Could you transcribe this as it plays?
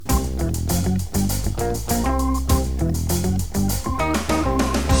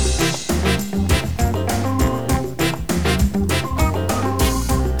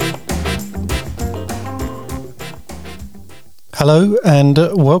Hello and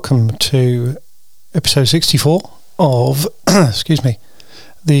welcome to episode 64 of, excuse me,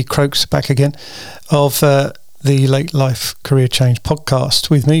 the Croaks back again, of the Late Life Career Change podcast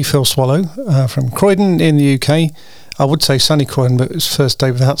with me, Phil Swallow, from Croydon in the UK. I would say sunny Croydon, but it's first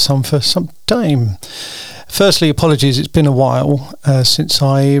day without sun for some time. Firstly, apologies, it's been a while since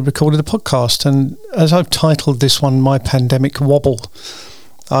I recorded the podcast, and as I've titled this one, My Pandemic Wobble,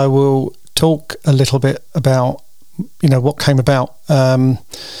 I will talk a little bit about what came about. The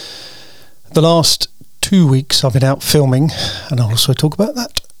last 2 weeks I've been out filming, and I'll also talk about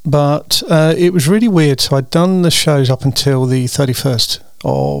that. But it was really weird. So I'd done the shows up until the 31st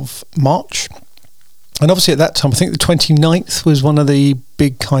of March. And obviously at that time, I think the 29th was one of the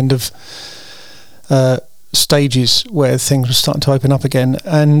big kind of stages where things were starting to open up again.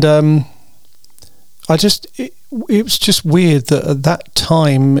 And it was just weird that at that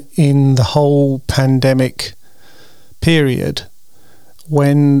time in the whole pandemic period,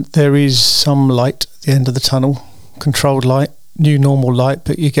 when there is some light at the end of the tunnel, controlled light, new normal light,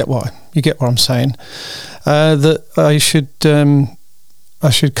 but you get what I'm saying, that I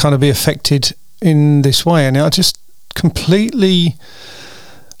should kind of be affected in this way. And I just completely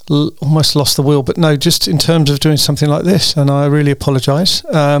almost lost the wheel, but no, just in terms of doing something like this, and I really apologise.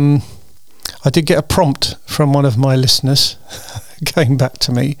 I did get a prompt from one of my listeners came back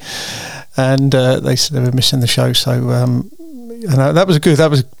to me, and they said they were missing the show, so that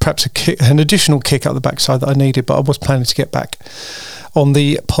was perhaps an additional kick up the backside that I needed, but I was planning to get back on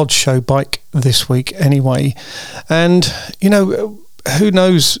the pod show bike this week anyway. And who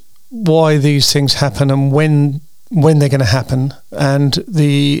knows why these things happen and when they're going to happen and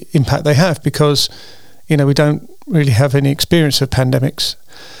the impact they have, because we don't really have any experience of pandemics,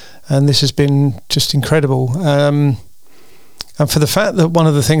 and this has been just incredible. And for the fact that one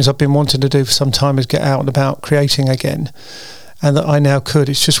of the things I've been wanting to do for some time is get out and about creating again, and that I now could,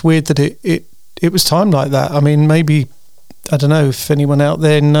 it's just weird that it was timed like that. I mean, maybe, I don't know if anyone out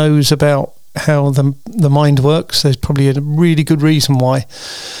there knows about how the mind works. There's probably a really good reason why,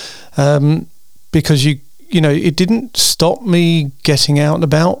 because it didn't stop me getting out and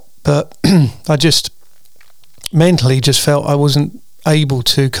about, but I just mentally just felt I wasn't able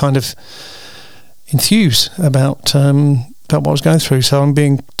to kind of enthuse about what I was going through. So I'm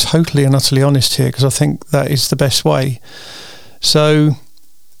being totally and utterly honest here, because I think that is the best way. So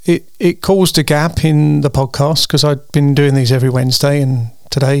it caused a gap in the podcast, because I'd been doing these every Wednesday, and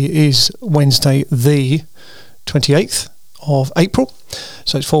today is Wednesday the 28th of April,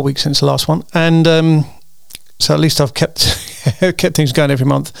 so it's 4 weeks since the last one, and so at least I've kept things going every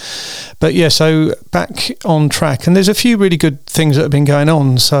month. But yeah, so back on track, and there's a few really good things that have been going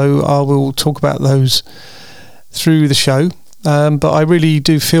on, so I will talk about those through the show. But I really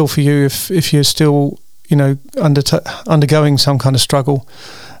do feel for you if you're still undergoing some kind of struggle.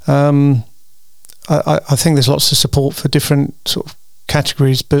 I think there's lots of support for different sort of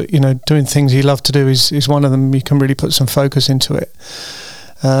categories, but doing things you love to do is one of them. You can really put some focus into it.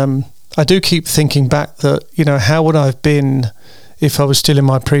 I do keep thinking back that how would I have been if I was still in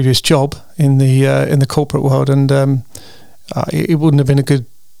my previous job in the corporate world, and it wouldn't have been a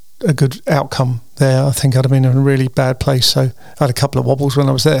good outcome there. I think I'd have been in a really bad place. So I had a couple of wobbles when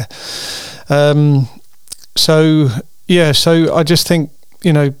I was there. So I just think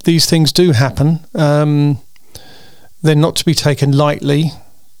these things do happen. They're not to be taken lightly.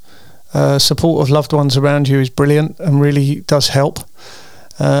 Support of loved ones around you is brilliant and really does help,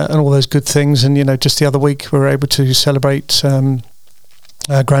 and all those good things. And just the other week we were able to celebrate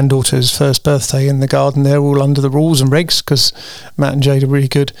our granddaughter's first birthday in the garden. They're all under the rules and regs, because Matt and Jade are really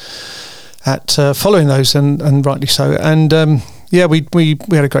good at following those, and rightly so. And we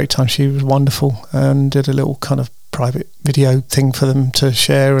had a great time. She was wonderful, and did a little kind of private video thing for them to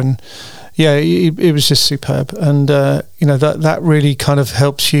share, and it was just superb. And that really kind of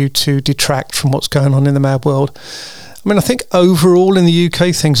helps you to detract from what's going on in the mad world. I mean, I think overall in the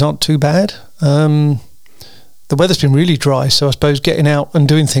UK things aren't too bad. The weather's been really dry, so I suppose getting out and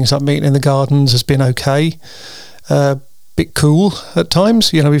doing things like meeting in the gardens has been okay. Bit cool at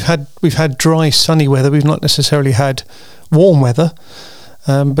times. We've had dry, sunny weather. We've not necessarily had warm weather,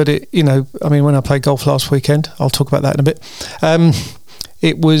 but when I played golf last weekend, I'll talk about that in a bit.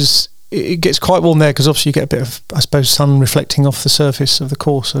 It gets quite warm there, because obviously you get a bit of, I suppose, sun reflecting off the surface of the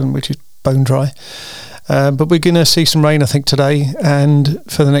course, and which is bone dry. But we're going to see some rain, I think, today and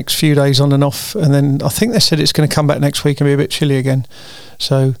for the next few days on and off. And then I think they said it's going to come back next week and be a bit chilly again.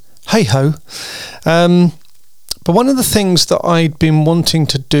 So, hey-ho. But one of the things that I'd been wanting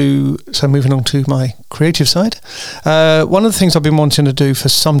to do, so moving on to my creative side, one of the things I've been wanting to do for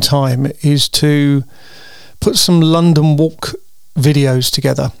some time is to put some London Walk videos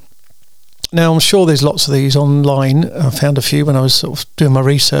together. Now, I'm sure there's lots of these online. I found a few when I was sort of doing my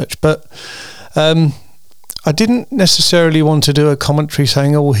research, but I didn't necessarily want to do a commentary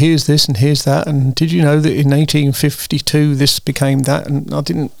saying, oh, here's this and here's that, and did you know that in 1852 this became that? And I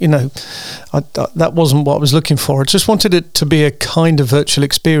didn't, that wasn't what I was looking for. I just wanted it to be a kind of virtual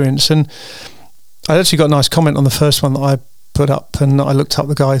experience. And I actually got a nice comment on the first one that I put up, and I looked up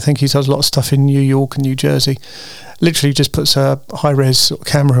the guy. I think he does a lot of stuff in New York and New Jersey. Literally just puts a high-res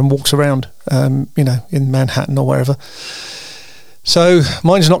camera and walks around, in Manhattan or wherever. So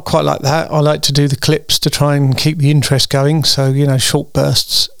mine's not quite like that. I like to do the clips to try and keep the interest going. So, short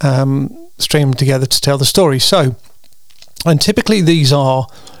bursts, string them together to tell the story. So, and typically these are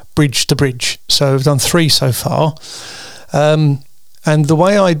bridge to bridge. So I've done 3 so far. And the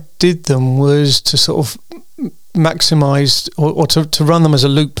way I did them was to sort of maximise or to run them as a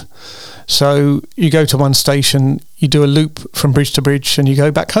loop. So you go to one station, you do a loop from bridge to bridge, and you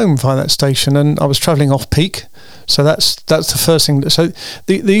go back home via that station. And I was travelling off peak, so that's the first thing. So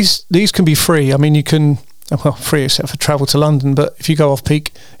these can be free. I mean, you can free except for travel to London, but if you go off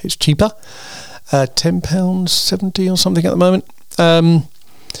peak, it's cheaper. £10.70 or something at the moment.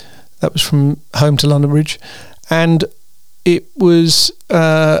 That was from home to London Bridge, and it was.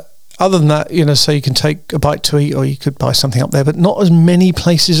 Other than that, so you can take a bite to eat, or you could buy something up there, but not as many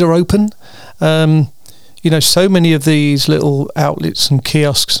places are open. So many of these little outlets and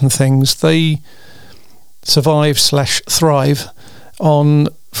kiosks and things, they survive/thrive on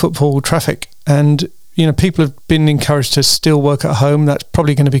footfall traffic. And, people have been encouraged to still work at home. That's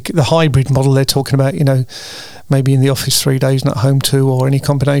probably going to be the hybrid model they're talking about, maybe in the office 3 days and at home 2, or any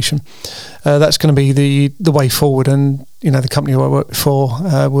combination. That's going to be the way forward. And, the company I worked for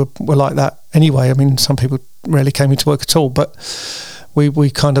were like that anyway. I mean, some people rarely came into work at all, but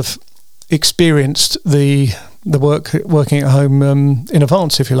we kind of experienced the working at home in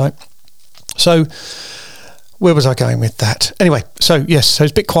advance, if you like. So where was I going with that? Anyway, so yes, so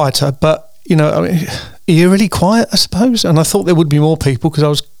it's a bit quieter, but eerily quiet, I suppose. And I thought there would be more people because I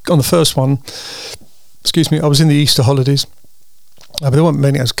was on the first one. I was in the Easter holidays. But there weren't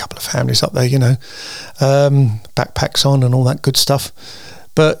many. There was a couple of families up there, backpacks on and all that good stuff.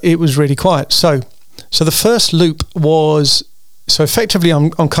 But it was really quiet. So the first loop was, so effectively I'm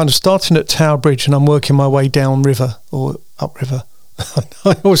kind of starting at Tower Bridge and I'm working my way down river or up river.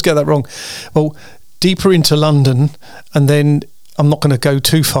 I always get that wrong. Well, deeper into London, and then I'm not going to go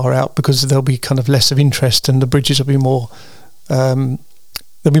too far out because there'll be kind of less of interest and the bridges will be more, there'll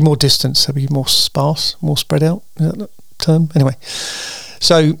be more distance, there'll be more sparse, more spread out. Is that the term? Anyway,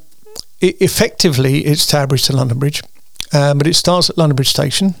 so effectively it's Tower Bridge to London Bridge, but it starts at London Bridge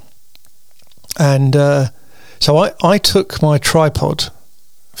Station. And so I took my tripod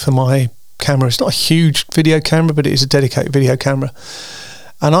for my camera. It's not a huge video camera, but it is a dedicated video camera.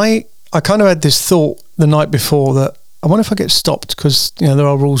 And I kind of had this thought the night before that I wonder if I get stopped because, there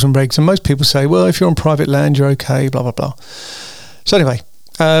are rules and regs. And most people say, well, if you're on private land, you're okay, blah, blah, blah. So anyway,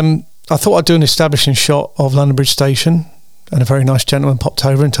 I thought I'd do an establishing shot of London Bridge Station, and a very nice gentleman popped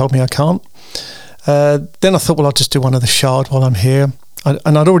over and told me I can't. Then I thought, well, I'll just do one of the Shard while I'm here. And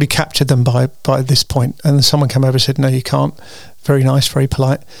I'd already captured them by this point. And then someone came over and said, no, you can't. Very nice, very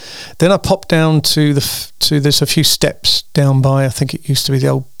polite. Then I popped down to there's a few steps down by, I think it used to be the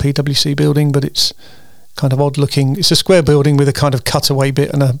old PwC building, but it's kind of odd looking. It's a square building with a kind of cutaway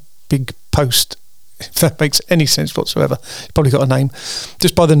bit and a big post, if that makes any sense whatsoever. It's probably got a name.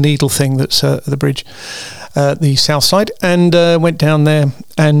 Just by the needle thing that's at the bridge, the south side. And went down there,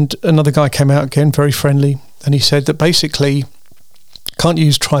 and another guy came out again, very friendly. And he said that basically can't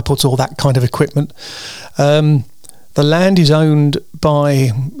use tripods or that kind of equipment. The land is owned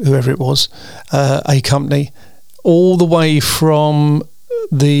by whoever it was, a company, all the way from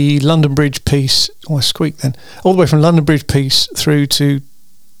the London Bridge piece, all the way from London Bridge piece through to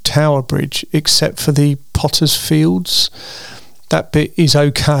Tower Bridge, except for the Potter's Fields. That bit is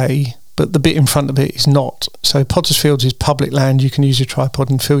okay, but the bit in front of it is not. So Potter's Fields is public land. You can use your tripod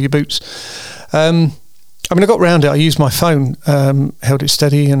and fill your boots. I got round it. I used my phone, held it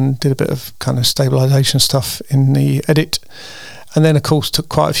steady and did a bit of kind of stabilisation stuff in the edit. And then, of course, took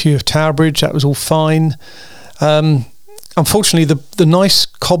quite a few of Tower Bridge. That was all fine. Unfortunately, the nice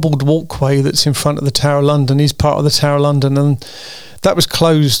cobbled walkway that's in front of the Tower of London is part of the Tower of London, and that was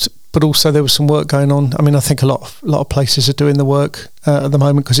closed, but also there was some work going on. I mean, I think a lot of places are doing the work at the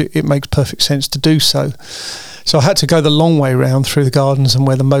moment because it makes perfect sense to do so. So I had to go the long way round through the gardens and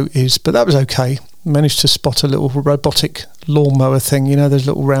where the moat is, but that was okay. Managed to spot a little robotic lawnmower thing, those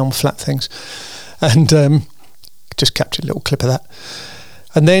little round flat things, and just captured a little clip of that.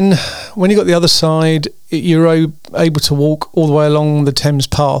 And then when you got the other side, you're able to walk all the way along the Thames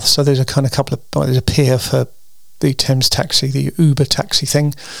Path. So there's a kind of there's a pier for the Thames taxi, the Uber taxi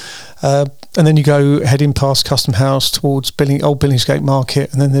thing. And then you go heading past Custom House towards Old Billingsgate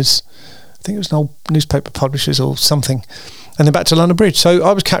Market. And then there's, I think it was an old newspaper publishers or something. And then back to London Bridge. So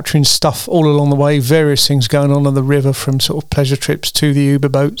I was capturing stuff all along the way, various things going on the river, from sort of pleasure trips to the Uber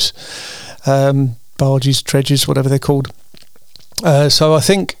boats, barges, dredges, whatever they're called. So I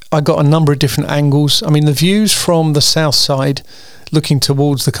think I got a number of different angles. I mean, the views from the south side looking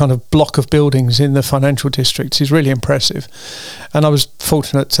towards the kind of block of buildings in the financial district is really impressive. And I was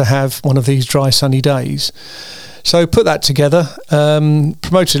fortunate to have one of these dry, sunny days. So put that together,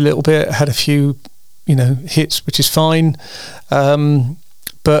 promoted a little bit, had a few, hits, which is fine.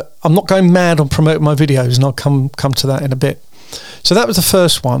 But I'm not going mad on promoting my videos, and I'll come to that in a bit. So that was the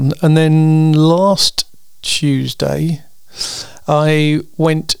first one. And then last Tuesday, I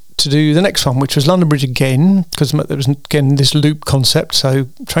went to do the next one, which was London Bridge again, because there was, again, this loop concept. So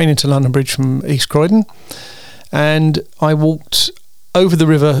training to London Bridge from East Croydon. And I walked over the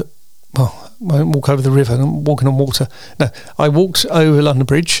river. Well, I won't walk over the river. I'm walking on water. No, I walked over London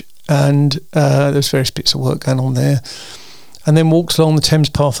Bridge, and there was various bits of work going on there. And then walked along the Thames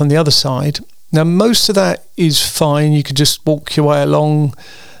Path on the other side. Now, most of that is fine. You could just walk your way along,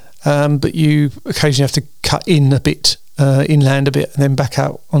 but you occasionally have to cut in a bit, inland a bit, and then back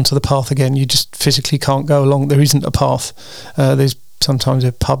out onto the path again. You just physically can't go along. There isn't a path. There's sometimes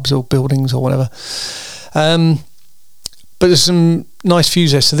pubs or buildings or whatever. But there's some nice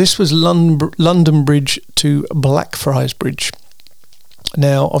views there. So this was London Bridge to Blackfriars Bridge.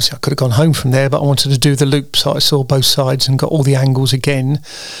 Now, obviously, I could have gone home from there, but I wanted to do the loop, so I saw both sides and got all the angles again.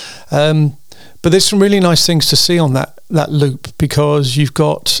 But there's some really nice things to see on that loop, because you've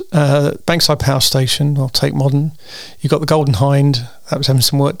got Bankside Power Station, or Tate Modern. You've got the Golden Hind, that was having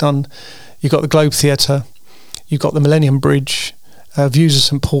some work done. You've got the Globe Theatre. You've got the Millennium Bridge. Views of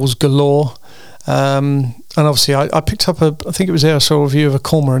St Paul's galore. And obviously, I picked up I think it was there I saw a view of a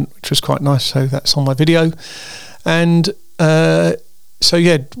cormorant, which was quite nice, so that's on my video. And so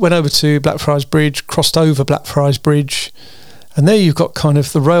yeah, went over to Blackfriars Bridge, crossed over Blackfriars Bridge, and there you've got kind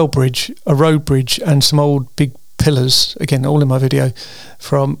of the rail bridge, a road bridge, and some old big pillars, again, all in my video,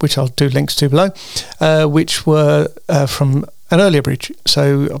 from which I'll do links to below, which were from an earlier bridge,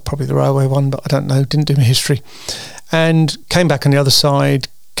 so probably the railway one, but I don't know, didn't do my history. And came back on the other side,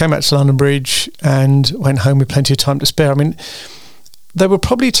 came back to London Bridge, and went home with plenty of time to spare. I mean, they were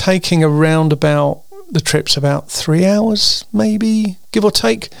probably taking around about the trips about 3 hours, maybe, give or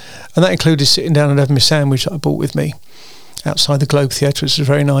take. And that included sitting down and having my sandwich that I brought with me outside the Globe Theatre, which was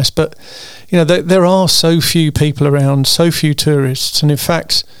very nice. But, there are so few people around, so few tourists. And in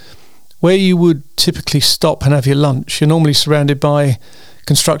fact, where you would typically stop and have your lunch, you're normally surrounded by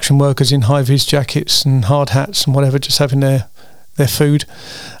construction workers in high-vis jackets and hard hats and whatever, just having their food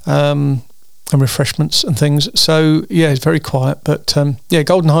and refreshments and things. So yeah, it's very quiet, but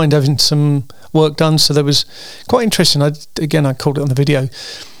Golden Hind having some work done, so there was quite interesting. I called it on the video.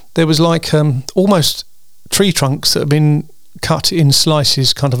 There was like almost tree trunks that had been cut in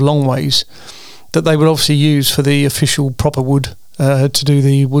slices, kind of long ways, that they would obviously use for the official proper wood to do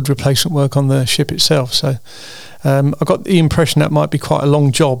the wood replacement work on the ship itself. So I got the impression that might be quite a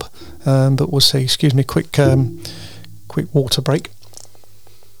long job, but we'll see. Excuse me, quick water break.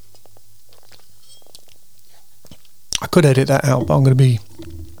 I could edit that out, but I'm going to be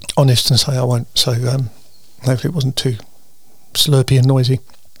honest and say I won't. So hopefully it wasn't too slurpy and noisy.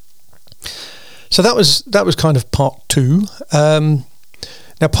 So that was kind of part 2.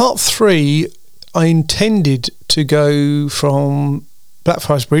 Now part 3, I intended to go from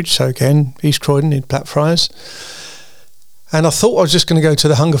Blackfriars Bridge, so again East Croydon in Blackfriars, and I thought I was just going to go to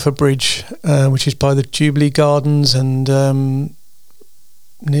the Hungerford Bridge, which is by the Jubilee Gardens and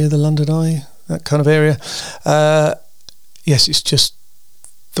near the London Eye, that kind of area. Yes, it's just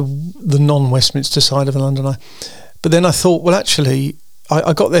the non-Westminster side of the London Eye. But then I thought, well, actually,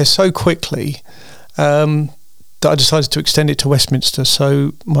 I got there so quickly that I decided to extend it to Westminster.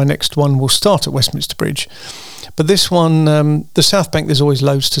 So my next one will start at Westminster Bridge. But this one, the South Bank, there's always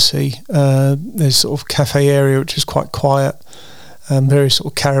loads to see. There's sort of cafe area, which is quite quiet. Various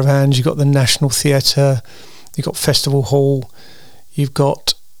sort of caravans. You've got the National Theatre. You've got Festival Hall. You've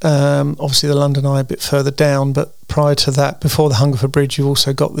got obviously the London Eye a bit further down. But prior to that, before the Hungerford Bridge, you've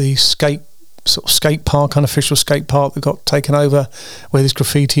also got the skate park, unofficial skate park that got taken over, where there's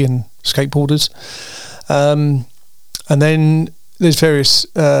graffiti and skateboarders. And then there's various,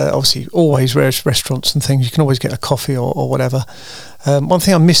 obviously, always various restaurants and things. You can always get a coffee or whatever. One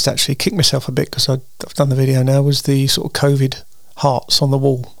thing I missed, actually, kicked myself a bit because I've done the video now, was the sort of COVID hearts on the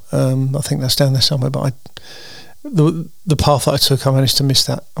wall. I think that's down there somewhere, but the path that I took, I managed to miss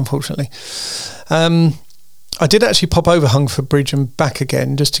that, unfortunately. I did actually pop over Hungerford Bridge and back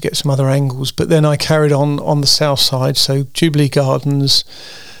again just to get some other angles, but then I carried on the south side, so Jubilee Gardens,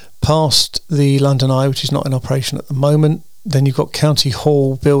 past the London Eye, which is not in operation at the moment. Then you've got County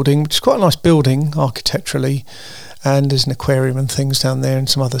Hall building, which is quite a nice building architecturally, and there's an aquarium and things down there and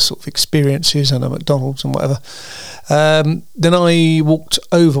some other sort of experiences and a McDonald's and whatever. Then I walked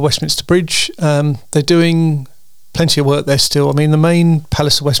over Westminster Bridge. They're doing plenty of work there still. I mean, the main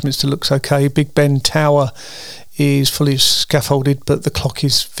Palace of Westminster looks okay. Big Ben Tower is fully scaffolded, but the clock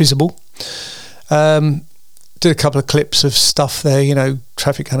is visible. Did a couple of clips of stuff there, you know,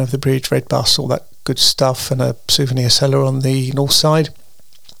 traffic going over the bridge, red bus, all that good stuff, and a souvenir cellar on the north side.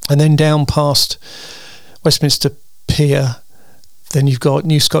 And then down past Westminster Pier, then you've got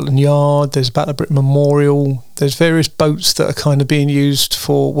New Scotland Yard, there's Battle of Britain Memorial, there's various boats that are kind of being used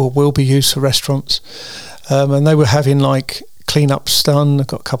for, well, will be used for restaurants. And they were having like clean-ups done. I've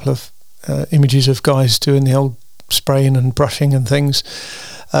got a couple of images of guys doing the old spraying and brushing and things.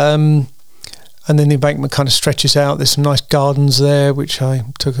 And then the embankment kind of stretches out. There's some nice gardens there, which I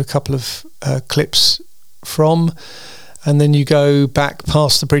took a couple of clips from. And then you go back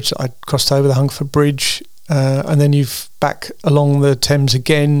past the bridge that I crossed over, the Hungerford Bridge, and then you've back along the Thames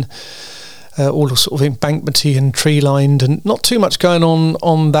again, all sort of embankmenty and tree-lined, and not too much going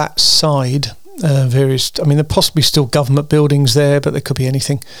on that side. Various, I mean, there are possibly still government buildings there, but there could be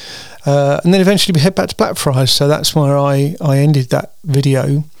anything. And then eventually we head back to Blackfriars, so that's where I ended that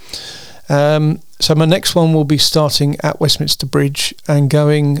video. So my next one will be starting at Westminster Bridge and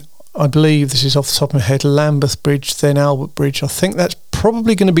going, I believe this is off the top of my head, Lambeth Bridge, then Albert Bridge. I think that's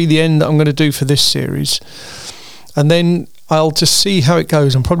probably going to be the end that I'm going to do for this series. And then I'll just see how it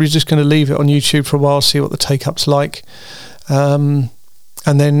goes. I'm probably just going to leave it on YouTube for a while, see what the take-up's like.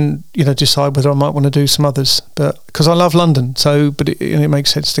 And then, you know, decide whether I might want to do some others. But because I love London, so it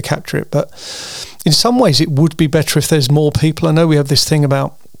makes sense to capture it. But in some ways, it would be better if there's more people. I know we have this thing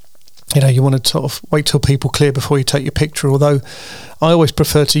about, you know, you want to sort of wait till people clear before you take your picture. Although I always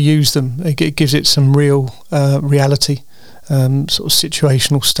prefer to use them. It gives it some real reality, sort of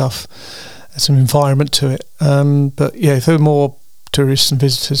situational stuff, some environment to it. But yeah, if there were more tourists and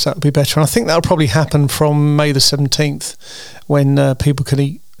visitors, that would be better. And I think that'll probably happen from May the 17th, when people can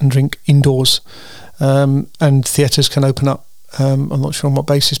eat and drink indoors, and theatres can open up. I'm not sure on what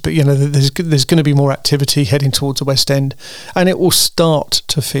basis, but you know, there's going to be more activity heading towards the West End, and it will start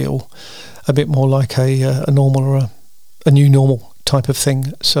to feel a bit more like a normal or a new normal type of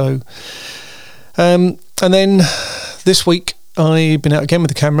thing. So, and then this week I've been out again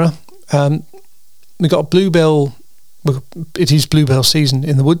with the camera. We got a bluebell. Well, it is bluebell season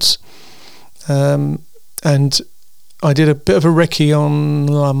in the woods, and I did a bit of a recce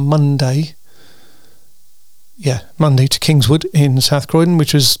on Monday. Yeah, Monday to Kingswood in South Croydon,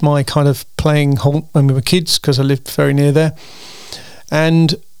 which was my kind of playing haunt when we were kids because I lived very near there.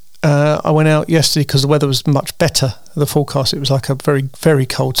 And I went out yesterday because the weather was much better. The forecast, it was like a very, very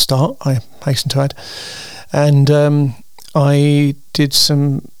cold start, I hasten to add. And I did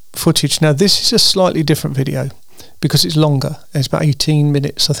some footage. Now, this is a slightly different video because it's longer. It's about 18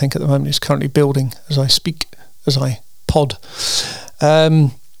 minutes, I think, at the moment. It's currently building as I speak, as I pod.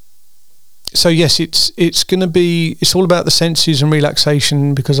 So yes, it's going to be, it's all about the senses and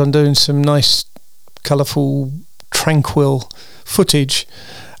relaxation because I'm doing some nice, colourful, tranquil footage,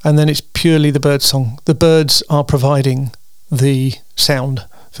 and then it's purely the bird song. The birds are providing the sound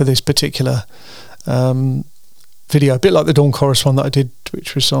for this particular video, a bit like the Dawn Chorus one that I did,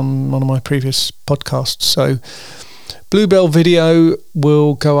 which was on one of my previous podcasts. So Bluebell video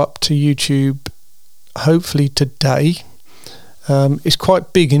will go up to YouTube hopefully today. It's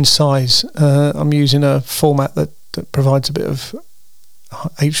quite big in size. I'm using a format that provides a bit of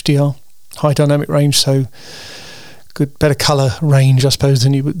HDR, high dynamic range, so better colour range, I suppose,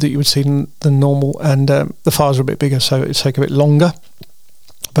 than you would see than normal. And the files are a bit bigger, so it'll take a bit longer.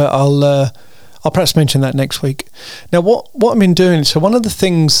 But I'll perhaps mention that next week. Now, what I've been doing. So one of the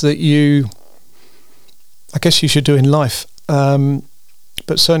things that I guess you should do in life, but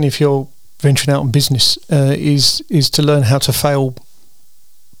certainly if you're venturing out on business, is to learn how to fail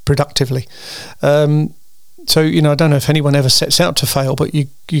productively. So, you know, I don't know if anyone ever sets out to fail, but you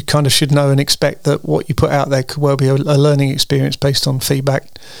kind of should know and expect that what you put out there could well be a learning experience based on feedback,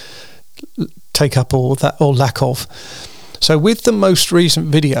 take up or lack of. So with the most recent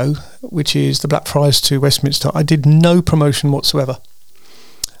video, which is the Blackfriars to Westminster, I did no promotion whatsoever.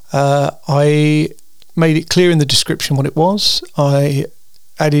 I made it clear in the description what it was. I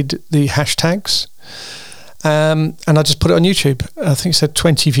added the hashtags, And I just put it on YouTube. I think it's had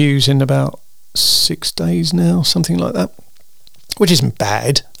 20 views in about 6 days now, something like that, which isn't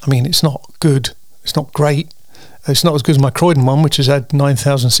bad. I mean, it's not good. It's not great. It's not as good as my Croydon one, which has had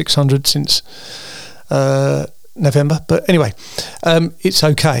 9,600 since November. But anyway, it's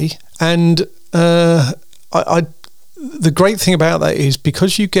okay. And the great thing about that is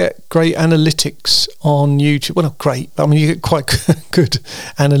because you get great analytics on YouTube. Well, not great, but I mean, you get quite good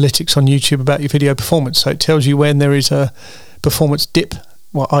analytics on YouTube about your video performance. So it tells you when there is a performance dip,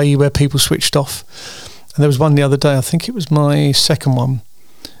 i.e. where people switched off. And there was one the other day, I think it was my second one,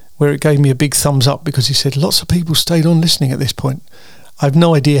 where it gave me a big thumbs up because he said lots of people stayed on listening at this point. I have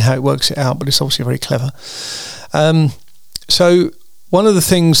no idea how it works it out, but it's obviously very clever. So one of the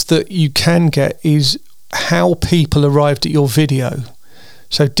things that you can get is how people arrived at your video.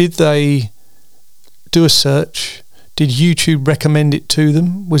 So did they do a search? Did YouTube recommend it to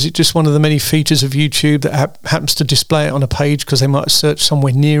them? Was it just one of the many features of YouTube that happens to display it on a page because they might have searched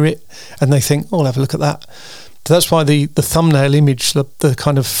somewhere near it and they think, oh, I'll have a look at that. So that's why the thumbnail image, the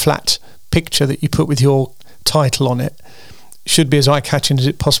kind of flat picture that you put with your title on it, should be as eye-catching as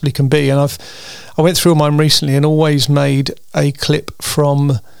it possibly can be. And I went through mine recently and always made a clip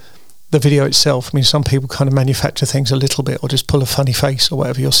from the video itself. I mean, some people kind of manufacture things a little bit or just pull a funny face or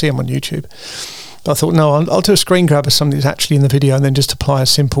whatever. You'll see them on YouTube. But I thought, no, I'll do a screen grab of something that's actually in the video and then just apply a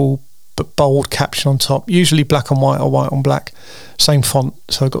simple but bold caption on top, usually black on white or white on black, same font,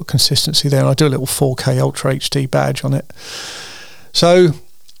 so I've got consistency there. And I do a little 4K Ultra HD badge on it. So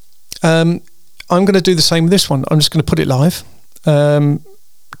I'm going to do the same with this one. I'm just going to put it live,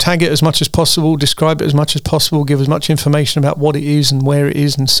 tag it as much as possible, describe it as much as possible, give as much information about what it is and where it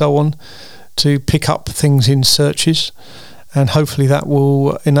is and so on, to pick up things in searches, and hopefully that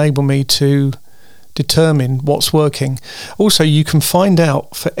will enable me to determine what's working. Also, you can find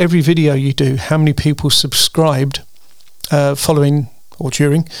out for every video you do how many people subscribed following or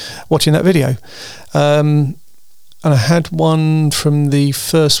during watching that video. And I had one from the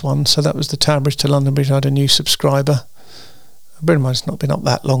first one, so that was the Tower Bridge to London Bridge. I had a new subscriber. Bear in mind, it's not been up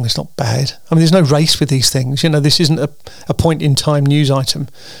that long. It's not bad. I mean, there's no race with these things. You know, this isn't a point-in-time news item,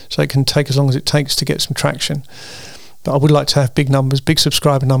 so it can take as long as it takes to get some traction. But I would like to have big numbers, big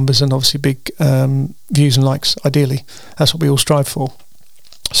subscriber numbers, and obviously big views and likes, ideally. That's what we all strive for.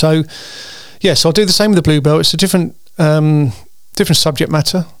 So, yes, I'll do the same with the Bluebell. It's a different subject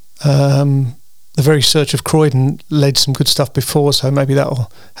matter. The very search of Croydon led some good stuff before, so maybe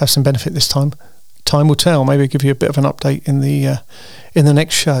that'll have some benefit this time. Time will tell. Maybe I'll give you a bit of an update in the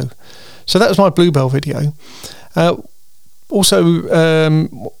next show. So that was my Bluebell video. Also,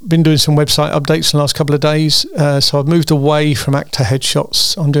 been doing some website updates in the last couple of days. So I've moved away from actor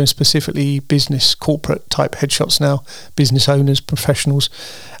headshots. I'm doing specifically business, corporate type headshots now. Business owners, professionals.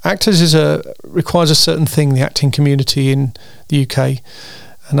 Actors requires a certain thing, the acting community in the UK.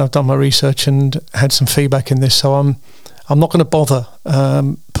 And I've done my research and had some feedback in this. So I'm not going to bother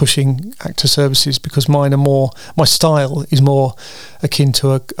pushing actor services because my style is more akin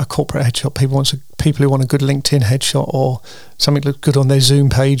to a corporate headshot. People who want a good LinkedIn headshot or something that looks good on their Zoom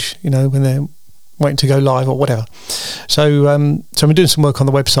page, you know, when they're waiting to go live or whatever. So I'm doing some work on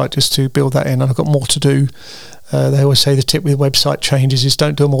the website just to build that in, and I've got more to do. They always say the tip with website changes is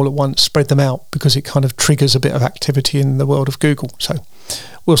don't do them all at once, spread them out, because it kind of triggers a bit of activity in the world of Google. So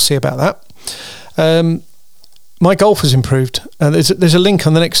we'll see about that. My golf has improved. There's a link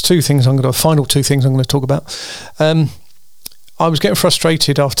on the next final two things I'm going to talk about. I was getting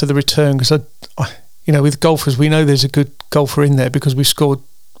frustrated after the return because with golfers, we know there's a good golfer in there because we've scored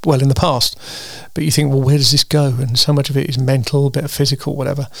well in the past. But you think, well, where does this go? And so much of it is mental, a bit of physical,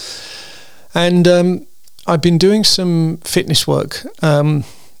 whatever. And I've been doing some fitness work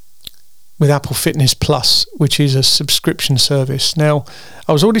with Apple Fitness Plus, which is a subscription service. Now,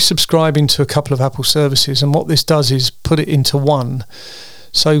 I was already subscribing to a couple of Apple services, and what this does is put it into one.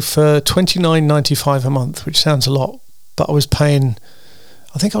 So for $29.95 a month, which sounds a lot, but I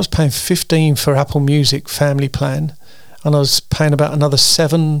think I was paying $15 for Apple Music Family Plan, and I was paying about another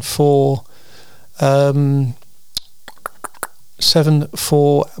 $7 for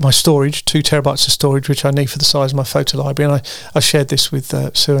my storage, 2 terabytes of storage, which I need for the size of my photo library. And I shared this with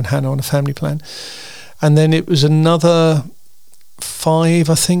Sue and Hannah on a family plan. And then it was another 5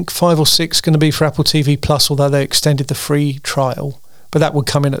 or 6 going to be for Apple TV Plus, although they extended the free trial. But that would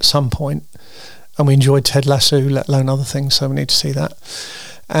come in at some point. And we enjoyed Ted Lasso, let alone other things, so we need to see that.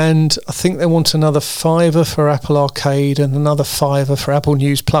 And I think they want another $5 for Apple Arcade and another $5 for Apple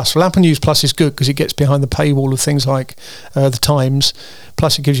News Plus. Well, Apple News Plus is good because it gets behind the paywall of things like The Times.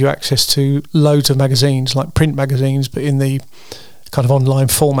 Plus, it gives you access to loads of magazines, like print magazines, but in the kind of online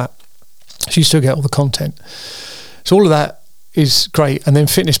format. So you still get all the content. So all of that is great. And then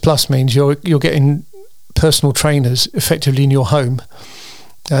Fitness Plus means you're getting personal trainers effectively in your home,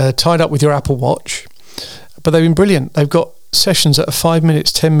 tied up with your Apple Watch. But they've been brilliant. They've got sessions that are 5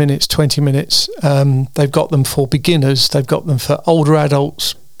 minutes, 10 minutes, 20 minutes. They've got them for beginners. They've got them for older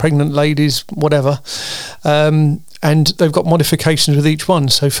adults, pregnant ladies, whatever. And they've got modifications with each one.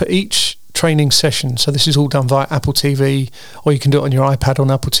 So for each training session, so this is all done via Apple TV, or you can do it on your iPad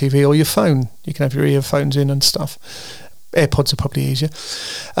on Apple TV or your phone. You can have your earphones in and stuff. AirPods are probably easier.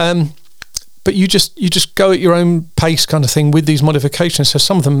 But you just go at your own pace kind of thing with these modifications. So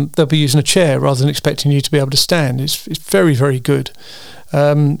some of them, they'll be using a chair rather than expecting you to be able to stand. It's very, very good.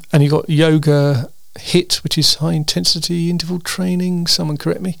 And you've got Yoga HIIT, which is high intensity interval training. Someone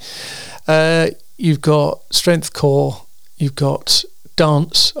correct me. You've got Strength Core. You've got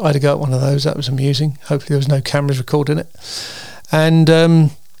Dance. I had to go at one of those. That was amusing. Hopefully there was no cameras recording it. And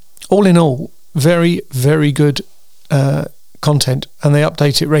all in all, very, very good content. And they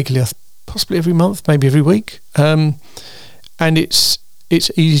update it regularly, possibly every month, maybe every week. And it's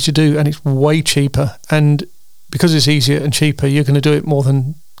easy to do, and it's way cheaper. And because it's easier and cheaper, you're going to do it more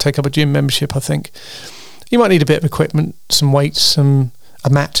than take up a gym membership, I think. You might need a bit of equipment, some weights, a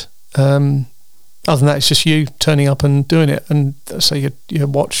mat. Other than that, it's just you turning up and doing it, and so your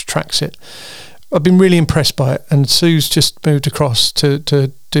watch tracks it. I've been really impressed by it, and Sue's just moved across to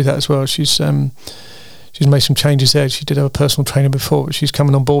do that as well. She's made some changes there. She did have a personal trainer before, but she's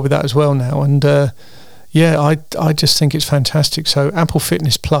coming on board with that as well now. And I just think it's fantastic. So Apple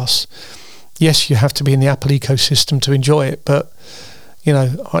Fitness Plus, yes, you have to be in the Apple ecosystem to enjoy it, but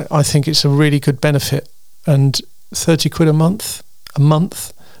I think it's a really good benefit. And 30 quid a month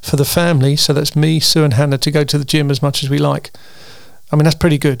for the family, so that's me, Sue and Hannah, to go to the gym as much as we like. I mean, that's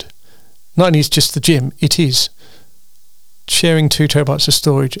pretty good. Not only is it just the gym, it is sharing 2 terabytes of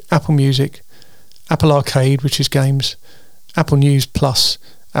storage, Apple Music, Apple Arcade, which is games, Apple News Plus,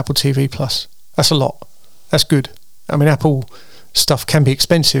 Apple TV Plus. That's a lot. That's good. I mean, Apple stuff can be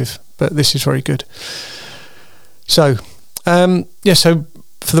expensive, but this is very good. So, so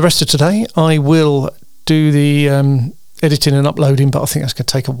for the rest of today, I will do the editing and uploading, but I think that's going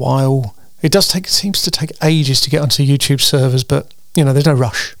to take a while. It seems to take ages to get onto YouTube servers, but there's no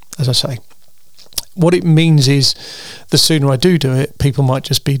rush, as I say. What it means is the sooner I do it, people might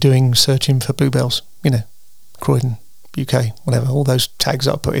just be searching for Bluebells, Croydon, UK, whatever, all those tags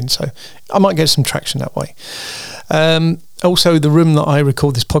that I put in. So I might get some traction that way. Also, the room that I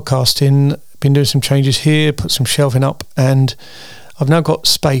record this podcast in, been doing some changes here, put some shelving up, and I've now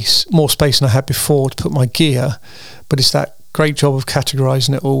got more space than I had before to put my gear, but it's that great job of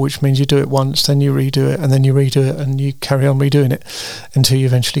categorising it all, which means you do it once, then you redo it, and then you redo it, and you carry on redoing it until you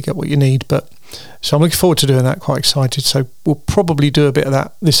eventually get what you need. So I'm looking forward to doing that, quite excited. So we'll probably do a bit of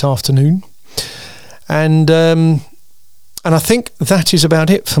that this afternoon. And I think that is about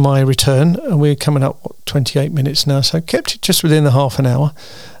it for my return. And we're coming up, 28 minutes now, so kept it just within the half an hour.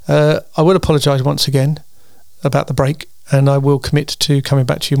 I will apologise once again about the break, and I will commit to coming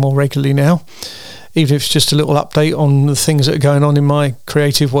back to you more regularly now, even if it's just a little update on the things that are going on in my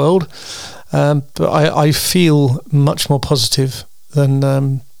creative world. But I feel much more positive than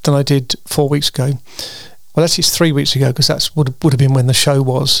I did 4 weeks ago. Well, actually, it's 3 weeks ago, because that would have been when the show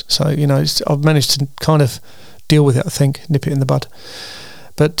was. So, I've managed to kind of deal with it, I think, nip it in the bud.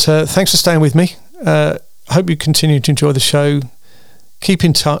 But thanks for staying with me. I hope you continue to enjoy the show. Keep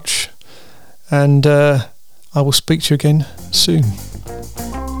in touch, and I will speak to you again soon.